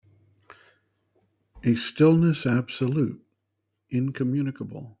A stillness absolute,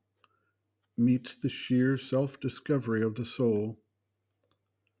 incommunicable, meets the sheer self-discovery of the soul.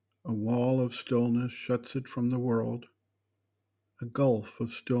 A wall of stillness shuts it from the world. A gulf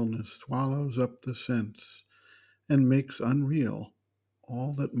of stillness swallows up the sense and makes unreal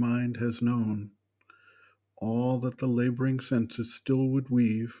all that mind has known, all that the laboring senses still would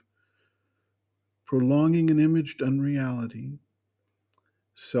weave, prolonging an imaged unreality.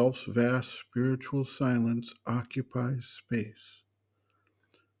 Self's vast spiritual silence occupies space.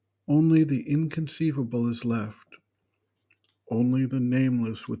 Only the inconceivable is left, only the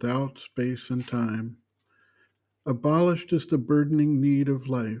nameless without space and time. Abolished is the burdening need of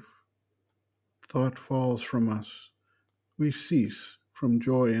life. Thought falls from us. We cease from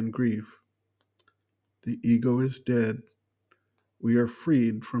joy and grief. The ego is dead. We are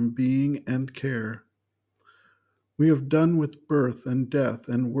freed from being and care. We have done with birth and death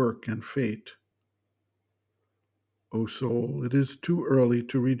and work and fate. O soul, it is too early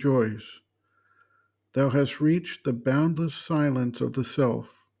to rejoice. Thou hast reached the boundless silence of the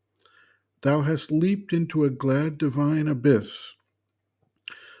self. Thou hast leaped into a glad divine abyss.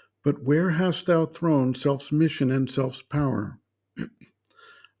 But where hast thou thrown self's mission and self's power?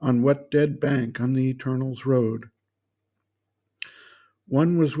 On what dead bank on the eternal's road?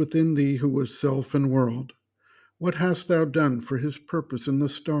 One was within thee who was self and world. What hast thou done for his purpose in the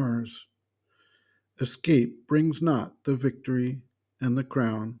stars? Escape brings not the victory and the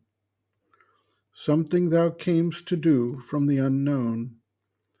crown. Something thou camest to do from the unknown,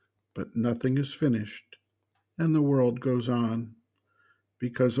 but nothing is finished, and the world goes on,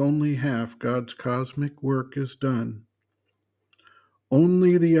 because only half God's cosmic work is done.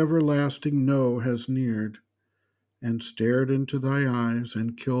 Only the everlasting No has neared, and stared into thy eyes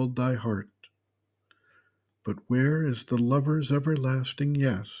and killed thy heart. But where is the lover's everlasting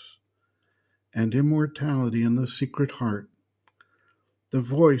Yes, and immortality in the secret heart? The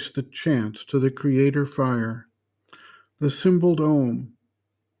voice that chants to the Creator fire, the symboled Om,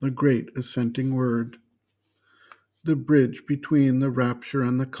 the great assenting word, the bridge between the rapture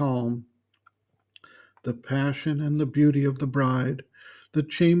and the calm, the passion and the beauty of the bride, the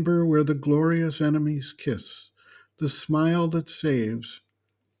chamber where the glorious enemies kiss, the smile that saves,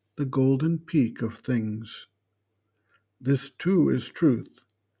 the golden peak of things. This too is truth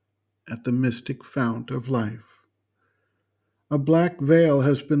at the mystic fount of life. A black veil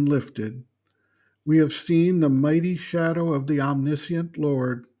has been lifted. We have seen the mighty shadow of the omniscient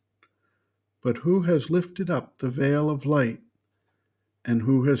Lord. But who has lifted up the veil of light, and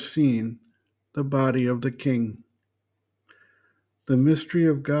who has seen the body of the King? The mystery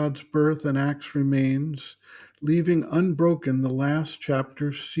of God's birth and acts remains, leaving unbroken the last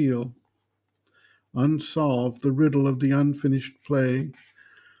chapter's seal. Unsolved the riddle of the unfinished play.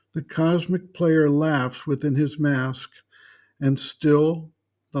 The cosmic player laughs within his mask, and still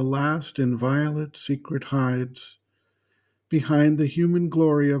the last inviolate secret hides behind the human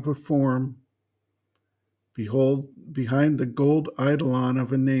glory of a form. Behold, behind the gold eidolon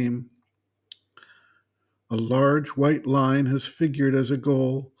of a name. A large white line has figured as a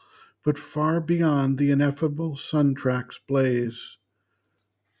goal, but far beyond the ineffable sun track's blaze.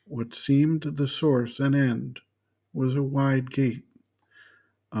 What seemed the source and end was a wide gate,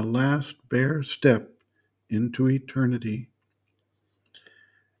 a last bare step into eternity.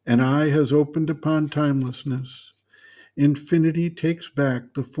 An eye has opened upon timelessness. Infinity takes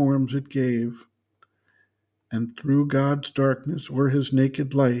back the forms it gave, and through God's darkness or his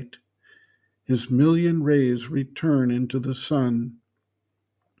naked light, his million rays return into the sun.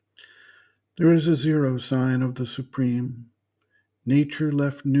 There is a zero sign of the Supreme. Nature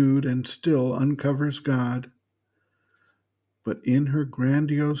left nude and still uncovers God. But in her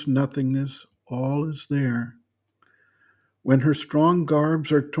grandiose nothingness, all is there. When her strong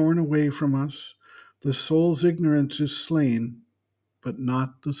garbs are torn away from us, the soul's ignorance is slain, but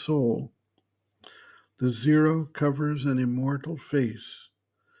not the soul. The zero covers an immortal face.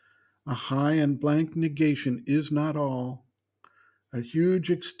 A high and blank negation is not all. A huge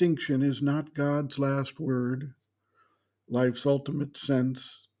extinction is not God's last word, life's ultimate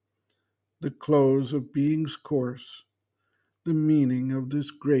sense, the close of being's course, the meaning of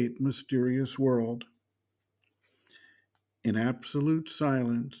this great mysterious world. In absolute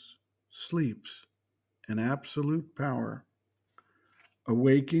silence sleeps an absolute power.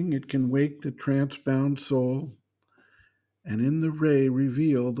 Awaking, it can wake the trance-bound soul, and in the ray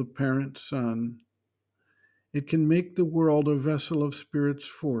reveal the parent sun. It can make the world a vessel of Spirit's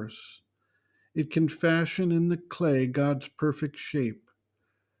force. It can fashion in the clay God's perfect shape.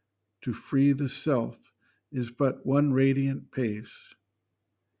 To free the self is but one radiant pace.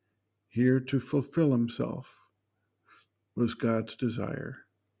 here to fulfill himself was God's desire.